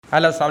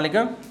Hello, अस्सलाम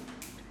वालेकुम।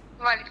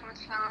 वालेकुम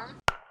अस्सलाम।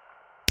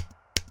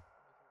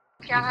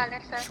 क्या हाल है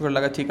सर? शुक्र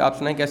लगा ठीक। आप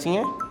सुनाएं, कैसी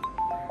हैं?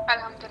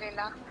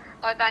 अल्हम्दुलिल्लाह।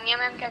 और दानिया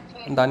मैम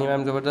कैसी हैं? दानिया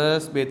मैम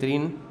ज़बरदस्त,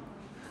 बेहतरीन।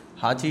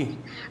 हाँ जी।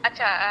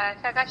 अच्छा,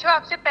 सरकाशो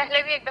आपसे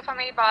पहले भी एक दफ़ा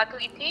मेरी बात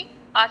हुई थी,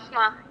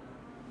 आसमा,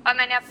 और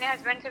मैंने अपने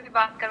हस्बैंड से भी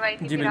बात करवाई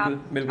थी जी फिर बिल्कुल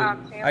आप बिल्कुल।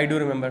 आपसे। I do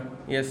remember.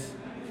 यस।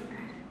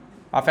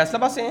 आप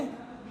फैसलाबाद से हैं?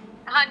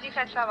 हाँ जी,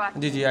 फैसलाबाद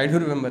जी से। जी, आई डू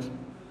रिमेंबर। जी।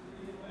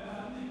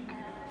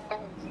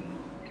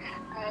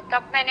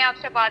 तब मैंने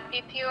आपसे बात की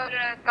थी और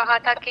कहा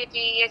था कि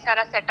जी ये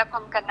सारा सेटअप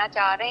हम करना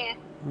चाह रहे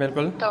हैं।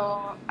 बिल्कुल। तो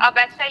अब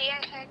ऐसा ये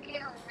है कि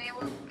हमने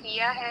वो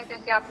किया है,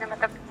 जैसे आपने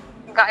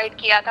मतलब गाइड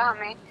किया था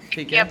हमें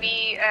ठीक कि है। अभी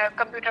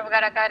कंप्यूटर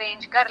वगैरह का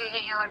अरेंज कर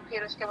लें और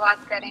फिर उसके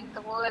बाद करें,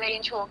 तो वो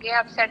अरेंज हो गया।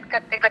 अब सेट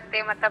करते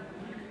करते मतलब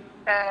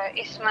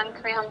इस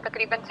मंथ में हम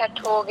तकरीबन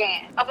सेट हो गए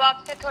हैं। अब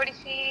आपसे थोड़ी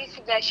सी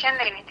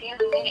सजेशन लेनी थी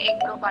हमने,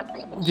 एक दो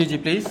बातें। जी जी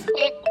प्लीज़।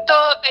 एक तो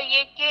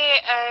ये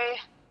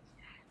कि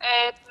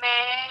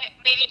मैं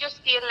मेरी जो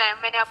स्किल है,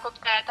 मैंने आपको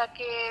बताया था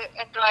कि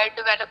एंड्रॉयड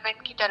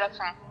डेवलपमेंट की तरफ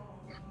है।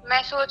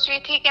 मैं सोच रही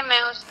थी कि मैं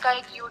उसका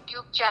एक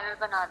यूट्यूब चैनल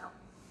बना लूं,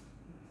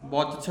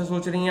 बहुत अच्छा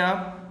सोच रही हैं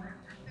आप।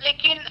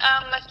 लेकिन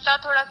मसला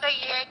थोड़ा सा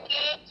ये है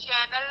कि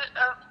चैनल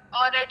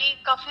ऑलरेडी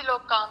काफी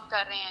लोग काम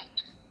कर रहे हैं।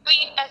 तो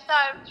ये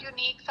ऐसा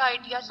यूनिक सा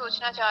आइडिया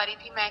सोचना चाह रही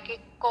थी मैं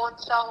कि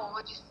कौन सा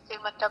हो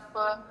जिससे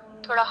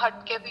मतलब थोड़ा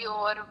हटके भी हो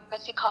और मैं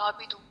सिखा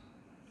भी दूं।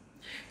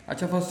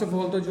 अच्छा, फर्स्ट ऑफ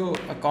ऑल तो जो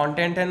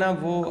कंटेंट है ना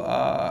वो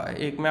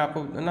एक मैं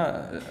आपको ना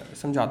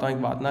समझाता हूँ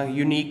एक बात ना,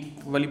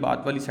 यूनिक वाली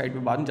बात वाली साइड पे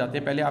बाद में जाते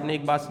हैं। पहले आपने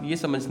एक बात ये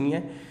समझनी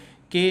है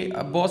कि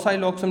बहुत सारे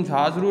लोग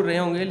समझा ज़रूर रहे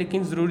होंगे,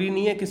 लेकिन ज़रूरी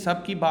नहीं है कि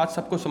सबकी बात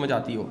सबको समझ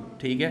आती हो।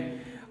 ठीक है।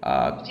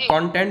 जी।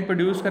 कंटेंट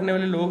प्रोड्यूस करने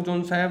वाले लोग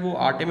जो सा है वो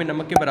आटे में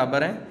नमक के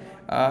बराबर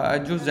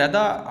हैं। जो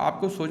ज़्यादा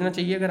आपको सोचना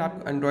चाहिए, अगर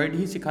आप एंड्रॉयड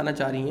ही सिखाना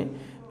चाह रही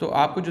हैं तो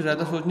आपको जो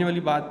ज़्यादा सोचने वाली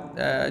बात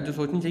जो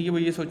सोचनी चाहिए वो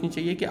ये सोचनी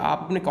चाहिए कि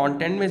आप अपने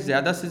कंटेंट में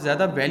ज़्यादा से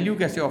ज़्यादा वैल्यू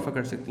कैसे ऑफर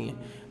कर सकती हैं।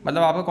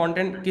 मतलब आपका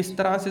कंटेंट किस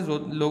तरह से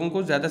लोगों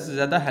को ज़्यादा से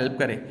ज़्यादा हेल्प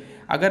करे।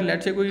 अगर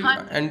लेट से कोई हाँ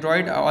जी।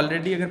 एंड्रॉयड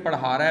ऑलरेडी अगर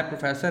पढ़ा रहा है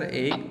प्रोफेसर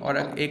एक, और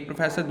एक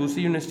प्रोफेसर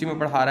दूसरी यूनिवर्सिटी में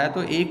पढ़ा रहा है,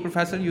 तो एक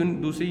प्रोफेसर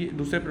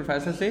दूसरे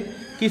प्रोफेसर से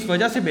किस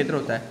वजह से बेहतर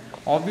होता है?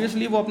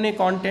 ऑब्वियसली वो अपने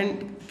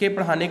कंटेंट के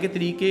पढ़ाने के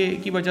तरीके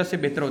की वजह से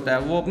बेहतर होता है,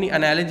 वो अपनी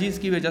एनालिजीज़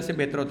की वजह से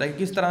बेहतर होता है,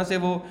 किस तरह से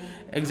वो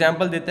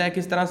एग्जाम्पल देता है,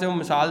 किस तरह से वो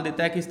मिसाल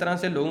देता है, किस तरह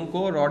से लोगों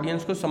को और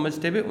ऑडियंस को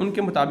समझते हुए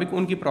उनके मुताबिक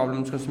उनकी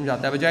प्रॉब्लम्स को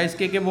समझाता है, बजाय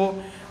इसके कि वो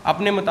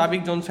अपने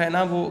मुताबिक जो है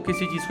ना वो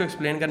किसी चीज़ को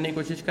एक्सप्लेन करने की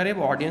कोशिश करे।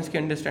 वो ऑडियंस के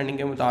अंडरस्टैंडिंग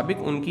के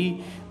मुताबिक उनकी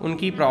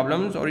उनकी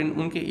प्रॉब्लम्स और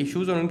उनके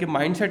इश्यूज़ और उनके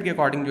माइंडसेट के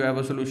अकॉर्डिंग जो है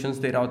वो सोल्यूशंस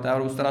दे रहा होता है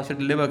और उस तरह से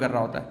डिलीवर कर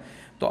रहा होता है।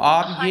 तो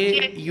आप हाँ ये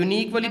जी,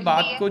 यूनिक वाली ऐसे ही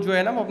बात है। को जो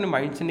है ना वो अपने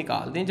माइंड से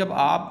निकाल दें। जब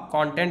आप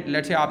कंटेंट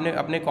लेट से आपने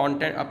अपने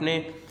कंटेंट अपने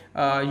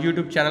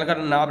यूट्यूब चैनल का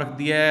नाम रख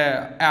दिया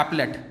है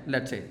एपलेट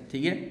लेट से,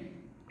 ठीक है,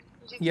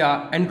 जी या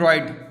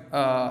एंड्रॉयड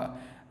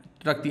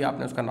रख दिया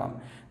आपने उसका नाम।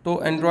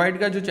 तो एंड्रॉयड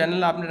का जो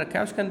चैनल आपने रखा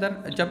है उसके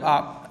अंदर जब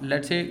आप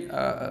लेट से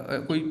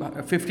कोई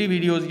 50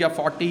 वीडियोस या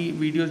 40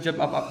 वीडियोस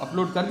जब आप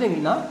अपलोड कर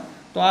देंगी ना,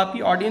 तो आपकी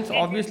ऑडियंस जी।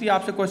 ऑब्वियसली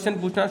आपसे क्वेश्चन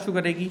पूछना शुरू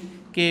करेगी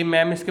कि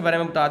मैम इसके बारे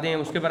में बता दें,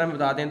 उसके बारे में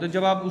बता दें। तो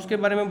जब आप उसके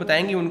बारे में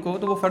बताएंगी उनको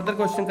तो वो फर्दर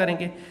क्वेश्चन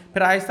करेंगे।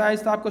 फिर आहिस्ता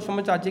आहिस्ता आपको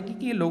समझ आ जाएगी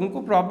कि ये लोगों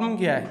को प्रॉब्लम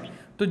क्या है।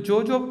 तो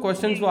जो जो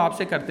क्वेश्चंस जी। वो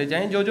आपसे करते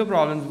जाएं, जो जो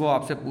प्रॉब्लम्स वो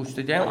आपसे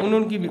पूछते जाएं,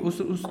 उनकी भी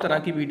उस तरह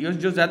की वीडियोस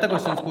जो ज़्यादा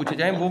क्वेश्चंस पूछे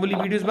जाएं वो वाली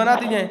वीडियोस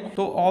बनाते जाएं।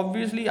 तो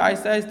ऑब्वियसली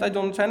आहिस्ता आहिस्ता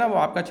जो है ना वो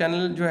आपका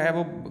चैनल जो है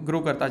वो ग्रो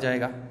करता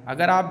जाएगा।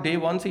 अगर आप डे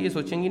वन से ये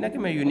सोचेंगी ना कि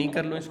मैं यूनिक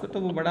कर लूँ इसको, तो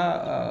वो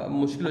बड़ा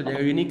मुश्किल हो जाएगा।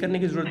 यूनिक करने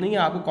की ज़रूरत नहीं है,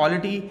 आपको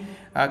क्वालिटी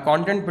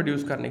कंटेंट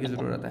प्रोड्यूस करने की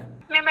ज़रूरत है।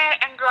 इसमें मैं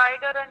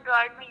एंड्रॉयड और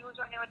एंड्रॉयड में यूज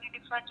होने वाली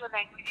डिफरेंट जो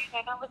लैंग्वेजेस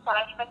है ना, वो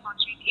सारी मैं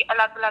सोच रही थी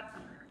अलग अलग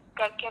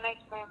करके ना,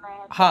 इसमें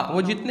मैं हाँ,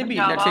 वो जो जितने भी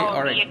लेट जावा से होगी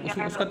ऑलराइट एक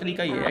चैनल उसका होगी,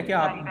 तरीका ये है कि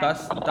आप जाहिर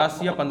है। 10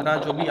 या 15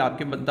 जो भी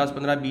आपके 10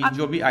 15 20 अब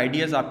जो भी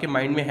आइडियाज़ आपके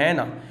माइंड में है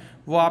ना,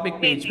 वो आप एक जी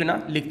पेज पे जी। ना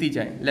लिखती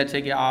जाएं। लेट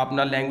से कि आप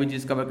ना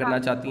लैंग्वेजेस कवर हाँ। करना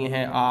चाहती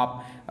हैं,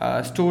 आप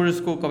स्टोर्स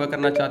को कवर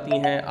करना चाहती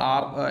हैं,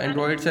 आप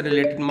एंड्रॉयड से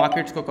रिलेटेड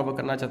मार्केट्स को कवर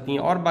करना चाहती हैं,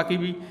 और बाकी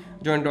भी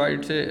जो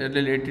एंड्रॉयड से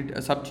रिलेटेड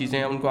सब चीज़ें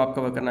हैं उनको आप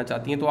कवर करना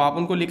चाहती हैं, तो आप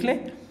उनको लिख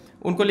लें।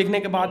 उनको लिखने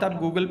के बाद ठीक आप है।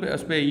 गूगल पे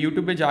उस पर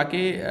यूट्यूब पे जाके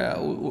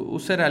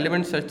उससे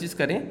रेलिवेंट सर्चेस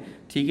करें।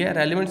 ठीक है,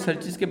 रेलिवेंट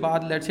सर्चेस के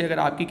बाद लेट्स से अगर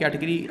आपकी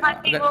कैटेगरी हाँ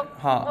जी, अगर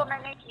हाँ वो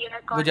मैंने किया है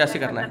वो जैसे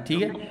कंटेंट, करना है, मतलब ठीक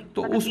जो है, मैंने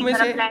तो मतलब ये उसमें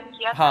सारा से प्लान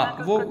किया था हाँ ना,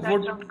 तो वो उसको वो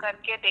सर्च आउट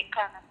करके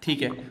देखा है मैंने।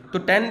 ठीक है। तो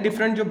 10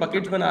 डिफरेंट जो तो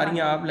बकेट्स उसके बना रही बाद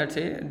हैं आप लेट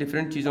से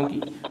डिफरेंट चीज़ों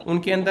की,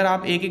 उनके अंदर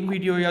आप एक एक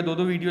वीडियो या दो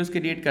दो वीडियोस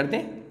क्रिएट कर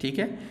दें। ठीक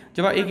है,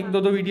 जब आप एक एक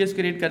दो दो वीडियोस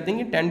क्रिएट कर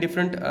देंगे 10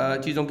 डिफरेंट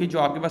चीज़ों की जो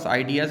आपके पास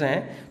आइडियाज़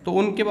हैं, तो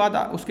उनके बाद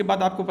उसके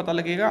बाद आपको पता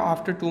लगेगा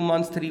आफ्टर 2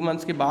 मंथ्स 3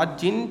 मंथ्स के बाद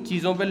जिन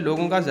चीज़ों पर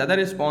लोगों का ज़्यादा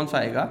रिस्पॉन्स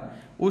आएगा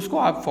उसको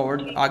आप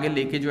फॉरवर्ड ठीक आगे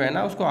लेके जो है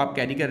ना उसको आप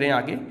कैरी कर रहे हैं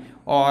आगे।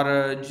 और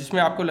जिसमें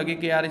आपको लगे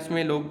कि यार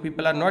इसमें लोग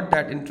people are not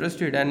that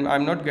interested and I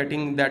am not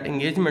getting that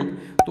engagement,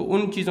 तो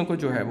उन चीज़ों को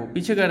जो है वो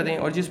पीछे कर दें।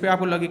 और जिस पे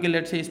आपको लगे कि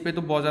लेट से इस पे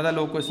तो बहुत ज़्यादा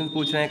लोग क्वेश्चन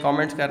पूछ रहे हैं,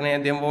 कमेंट्स कर रहे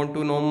हैं, they want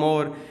to know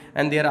more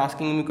and they are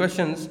asking me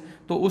questions,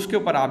 तो उसके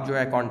ऊपर आप जो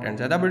है कंटेंट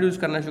ज़्यादा प्रोड्यूस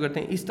करना शुरू करते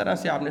हैं। इस तरह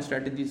से आपने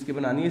स्ट्रेटजीज की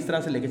बनानी है, इस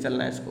तरह से लेके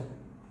चलना है इसको।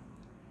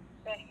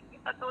 है।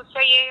 और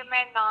दूसरा ये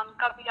मैं नाम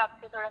का भी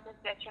आपसे थोड़ा सा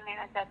सजेशन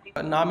लेना चाहती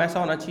थी। नाम ऐसा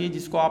होना चाहिए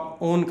जिसको आप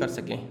ओन कर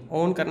सकें।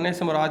 ओन करने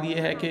से मुराद ये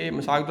है कि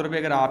मिसाल के तौर पे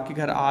अगर आपके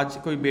घर आज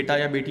कोई बेटा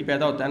या बेटी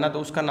पैदा होता है ना, तो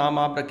उसका नाम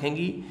आप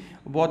रखेंगी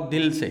बहुत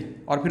दिल से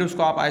और फिर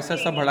उसको आप ऐसा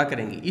ऐसा बड़ा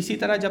करेंगी। इसी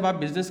तरह जब आप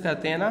बिज़नेस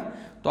करते हैं ना,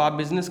 तो आप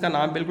बिज़नेस का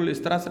नाम बिल्कुल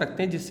इस तरह से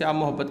रखते हैं जिससे आप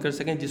मोहब्बत कर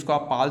सकें, जिसको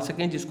आप पाल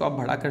सकें, जिसको आप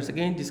बड़ा कर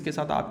सकें, जिसके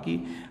साथ आपकी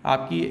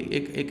आपकी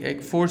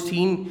एक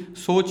फोरसीन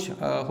सोच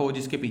हो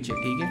जिसके पीछे,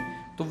 ठीक है।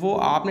 तो वो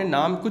आपने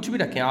नाम कुछ भी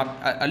रखें,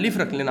 आप अलिफ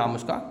रख लें नाम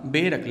उसका,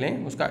 बे रख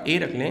लें उसका, ए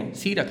रख लें,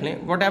 सी रख लें,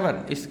 वट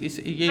एवर, इस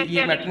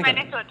ये मैटर नहीं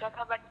मैंने करता। सोचा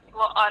था बट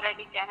वो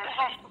ऑलरेडी चैनल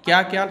है।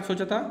 क्या क्या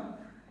सोचा था?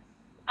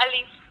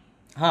 अलीफ।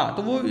 हाँ,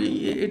 तो वो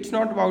इट्स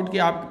नॉट अबाउट कि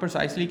आप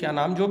प्रिसाइसली क्या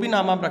नाम, जो भी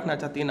नाम आप रखना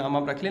चाहती हैं नाम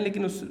आप रख लें,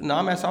 लेकिन उस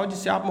नाम ऐसा हो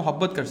जिससे आप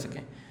मोहब्बत कर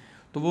सकें।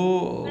 तो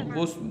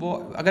वो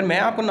अगर मैं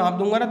आपको नाम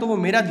दूंगा ना, तो वो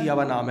मेरा दिया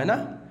हुआ नाम है ना,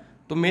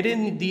 तो मेरे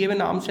दिए हुए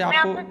नाम से मैं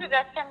आपको, आपसे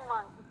सजेशन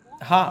मांगती हूँ।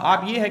 हाँ,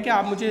 आप ये है कि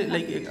आप मुझे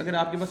लाइक अगर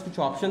आपके पास कुछ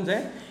ऑप्शंस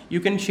हैं, you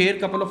can share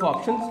couple of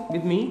options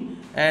with me,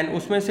 and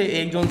उसमें से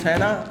एक जो है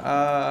ना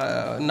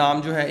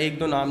नाम जो है, एक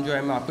दो नाम जो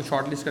है मैं आपको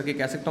शॉर्ट लिस्ट करके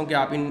कह सकता हूँ कि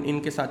आप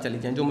इनके साथ चले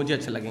जाएं जो मुझे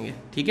अच्छे लगेंगे,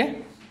 ठीक है।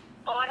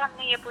 और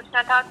हमने ये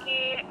पूछना था कि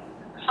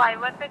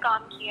फाइवर पे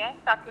काम किया है,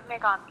 साकिब में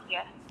काम किया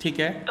है, ठीक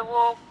है। तो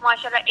वो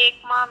माशाल्लाह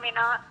 1 माह में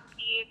ना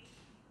ये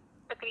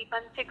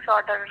तकरीबन 6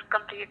 ऑर्डर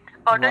कंप्लीट,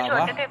 ऑर्डर वाह वाह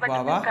छोटे थे बट वाह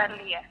हमने वाह कर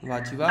लिया है। वाह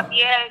जी वाह, अब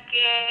ये है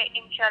कि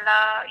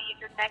इंशाल्लाह ये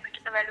जो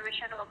नेक्स्ट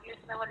एवेल्युएशन होगी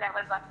उसमें वो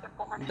लेवल 1 पे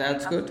पहुंच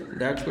दैट्स जाएगा। गुड,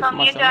 दैट्स तो गुड,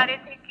 हम ये चाह माशाल्लाह। रहे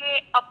थे कि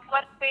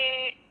अपवर्क पे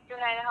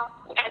जो है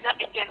हम एज अ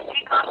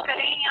एजेंसी काम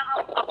करें या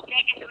हम अपने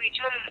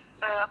इंडिविजुअल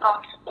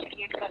अकाउंट्स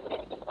क्रिएट कर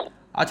लें।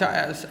 अच्छा,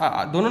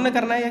 दोनों ने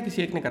करना है या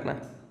किसी एक ने करना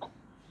है?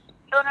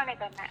 दोनों ने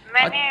करना है।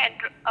 मैंने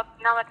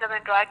अपना मतलब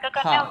एंड्रॉइड का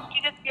करना है, हाँ, उसकी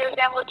जो स्किल्स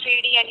है वो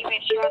 3D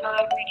एनिमेशन और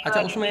वीडियो अच्छा,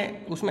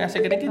 एडिटिंग। उसमें ऐसे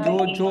करें कि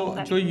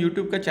जो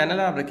यूट्यूब का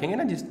चैनल आप रखेंगे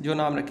ना, जिस जो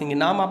नाम रखेंगे,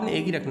 नाम आपने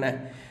एक ही रखना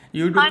है,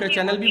 यूट्यूब हाँ का जी,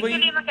 चैनल भी उसी के वही।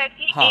 लिए मैं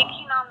कहती हूँ हाँ, एक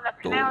ही नाम तो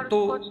रखना है और तो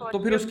उसको तो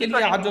सोच फिर के उसके उसी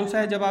लिए को आप जो लेके सा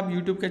है, जब आप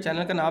यूट्यूब के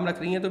चैनल का नाम रख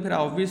रही हैं, तो फिर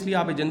ऑब्वियसली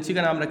आप एजेंसी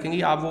का नाम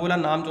रखेंगी, आप वो वाला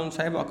नाम जो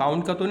सा है वो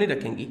अकाउंट का तो नहीं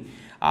रखेंगी।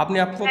 आपने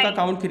आपको का नहीं।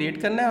 अकाउंट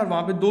क्रिएट करना है और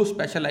वहाँ पे दो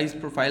स्पेशलाइज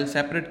प्रोफाइल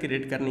सेपरेट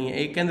क्रिएट करनी है।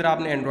 एक के अंदर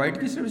आपने एंड्रॉइड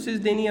की सर्विसेज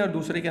देनी है और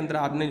दूसरे के अंदर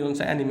आपने जो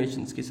सा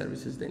एनिमेशन की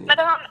सर्विसेज देनी है।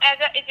 मतलब हम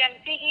एज अ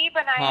एजेंसी ही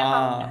बनाए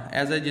अकाउंट। हाँ,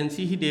 एज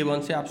एजेंसी ही डे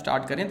वन से आप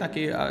स्टार्ट करें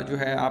ताकि जो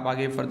है आप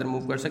आगे फर्दर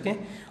मूव कर सकें।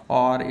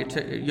 और it's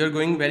you are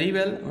going very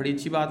well, बड़ी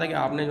अच्छी बात है कि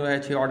आपने जो है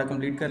 6 ऑर्डर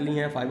कंप्लीट कर ली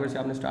हैं, फाइबर से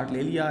आपने स्टार्ट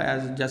ले लिया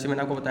एज जैसे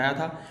मैंने आपको बताया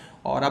था,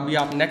 और अभी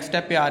आप नेक्स्ट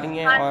स्टेप पे आ रही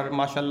हैं हाँ और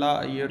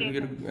माशाल्लाह your ji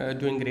you're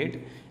doing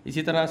great.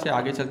 इसी तरह से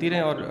आगे चलती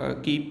रहें और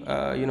कीप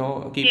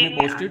कीप ये मी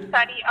पोस्टेड।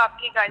 सारी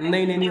आपकी गाइडेंस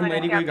नहीं नहीं की नहीं, वजह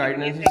मेरी से कोई आपकी गाइडेंस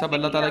वीडियो नहीं, देख सब के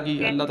अल्लाह ताला की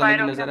आपसे अल्लाह ताला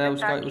की इंस्पायर होकर नज़र है, हमने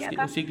उसका स्टार्ट किया उसकी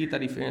था। उसी की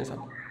तारीफ़ें हैं सब।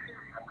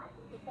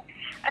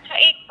 अच्छा,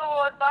 एक तो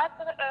और बात,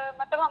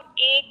 मतलब हम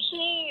एक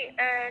ही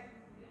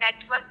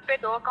नेटवर्क पे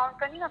 2 अकाउंट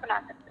तो नहीं ना बना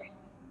सकते?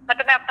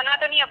 मतलब मैं अपना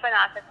तो नहीं अब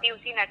बना सकती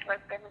उसी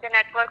नेटवर्क पे, मुझे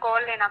नेटवर्क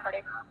और लेना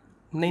पड़ेगा।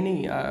 नहीं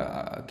नहीं,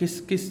 किस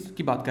किस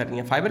की बात कर रही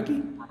हैं, फाइबर की?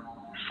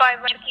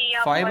 फाइबर की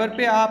या फाइबर अपवर्क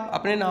पे की? आप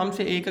अपने नाम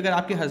से एक, अगर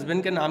आपके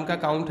हस्बैंड के नाम का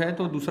अकाउंट है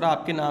तो दूसरा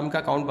आपके नाम का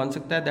अकाउंट बन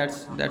सकता है,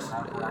 दैट्स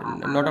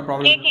नॉट अ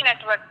प्रॉब्लम। एक ही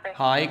नेटवर्क पे?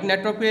 हाँ, एक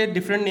नेटवर्क पे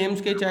डिफरेंट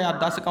नेम्स के, चाहे आप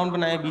 10 अकाउंट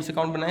बनाएं, 20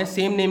 अकाउंट बनाएं,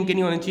 सेम नेम के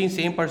नहीं होने चाहिए,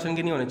 सेम पर्सन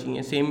के नहीं होने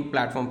चाहिए, सेम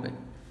प्लेटफॉर्म पे।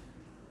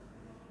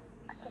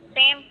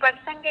 सेम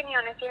पर्सन के नहीं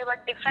होने चाहिए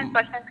बट डिफरेंट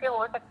पर्सन के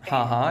हो सकते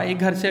हाँ हैं। हाँ, एक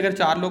घर से अगर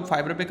 4 लोग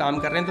फाइबर पे काम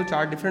कर रहे हैं तो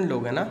 4 डिफरेंट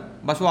लोग हैं ना,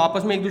 बस वो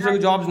आपस में एक दूसरे हाँ।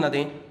 को जॉब्स ना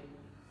दें।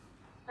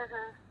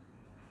 हम्म,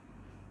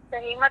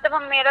 सही। मतलब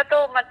हम, मेरा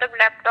तो मतलब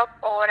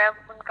लैपटॉप और है,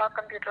 उनका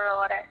कंप्यूटर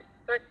और है,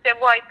 तो इससे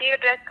वो आईपी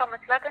एड्रेस का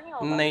मसला तो नहीं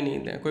होगा? नहीं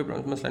नहीं, कोई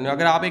मसला नहीं,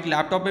 अगर आप एक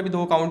लैपटॉप पे भी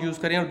 2 अकाउंट यूज़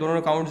करें और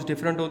दोनों अकाउंट्स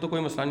डिफरेंट हो तो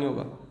कोई मसला नहीं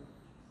होगा।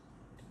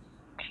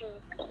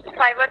 ठीक,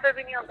 फाइबर पे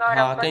भी नहीं होगा और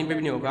हाँ, अपवर्क कहीं पे पे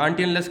भी नहीं भी? होगा,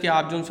 अनटिल अनलेस कि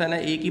आप जो है ना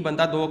एक ही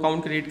बंदा 2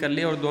 अकाउंट क्रिएट कर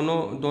ले और दोनों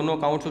दोनों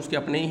अकाउंट्स उसके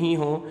अपने ही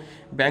हों,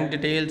 बैंक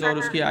डिटेल्स और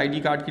उसके आईडी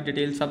कार्ड की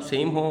डिटेल्स सब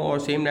सेम हो और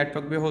सेम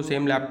नेटवर्क पे हो,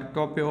 सेम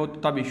लैपटॉप पे हो,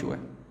 तो तब इशू है।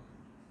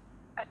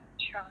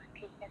 अच्छा,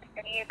 ठीक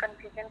है, ये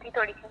कंफ्यूजन थी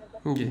थोड़ी सी मुझे।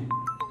 जी,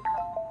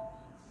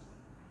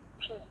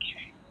 ठीक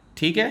है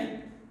ठीक है।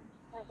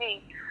 जी।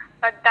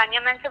 और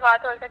दानिया मैम से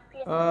बात हो सकती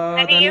है?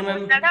 मैंने ये दानिया मैम,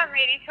 पूछना था,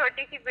 मेरी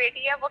छोटी सी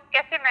बेटी है, वो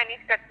कैसे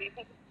मैनेज करती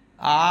थी?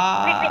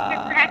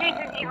 मैनेज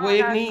नहीं वो हो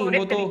एक रहा नहीं, पूरे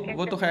वो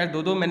तरीके तो से। खैर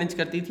दो मैनेज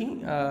करती थी,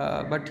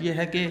 बट ये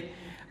है कि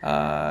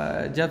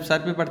जब सर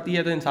पे पड़ती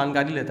है तो इंसान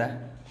गाली लेता है।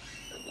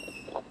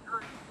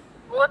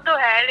 वो तो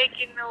है,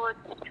 लेकिन वो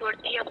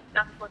छोटी है,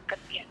 तंग बहुत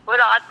करती है, वो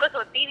रात को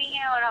सोती नहीं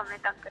है और हमें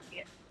तंग करती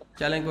है।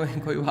 चलें,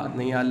 कोई बात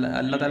नहीं,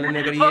 अल्लाह ताला ने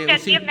अगर वो ये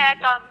कहती उसी, है मैं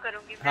काम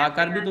करूंगी, मैं हाँ,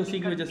 कर भी मेहनत तो नहीं उसी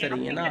की वजह करूंगी, से हम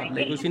रही है नहीं ना, करेंगे।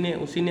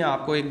 लाइक उसी ने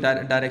आपको एक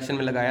डायरेक्शन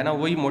में लगाया ना,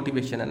 वही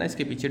मोटिवेशन है ना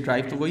इसके पीछे,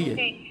 ड्राइव तो वही है।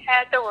 जी,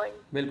 है तो वही।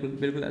 बिल्कुल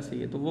बिल्कुल ऐसे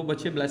ही है, तो वो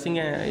बच्चे ब्लेसिंग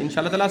है,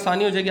 इंशाल्लाह ताला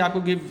आसानी हो जाएगी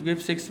आपको, गिव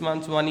 6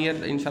 मंथ्स 1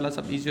 ईयर, इंशाल्लाह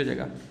सब ईजी हो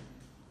जाएगा।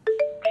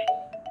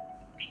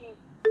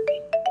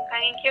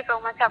 थैंक यू सो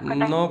मच आपका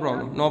टाइम। नो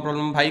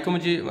प्रॉब्लम, भाई को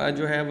मुझे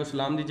जो है वो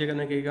सलाम दीजिएगा,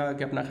 मैं कहेगा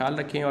कि अपना ख्याल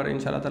रखें और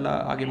इंशाल्लाह ताला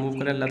आगे मूव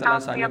करें, अल्लाह ताला आप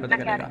भी आसानियाँ अपना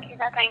पैदा ख्याल करेगा।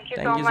 रखिएगा। Thank you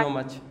thank so you so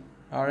much. Much.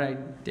 Alright,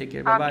 take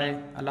care, bye bye,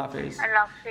 अल्लाह हाफिज़। अल्लाह हाफिज़।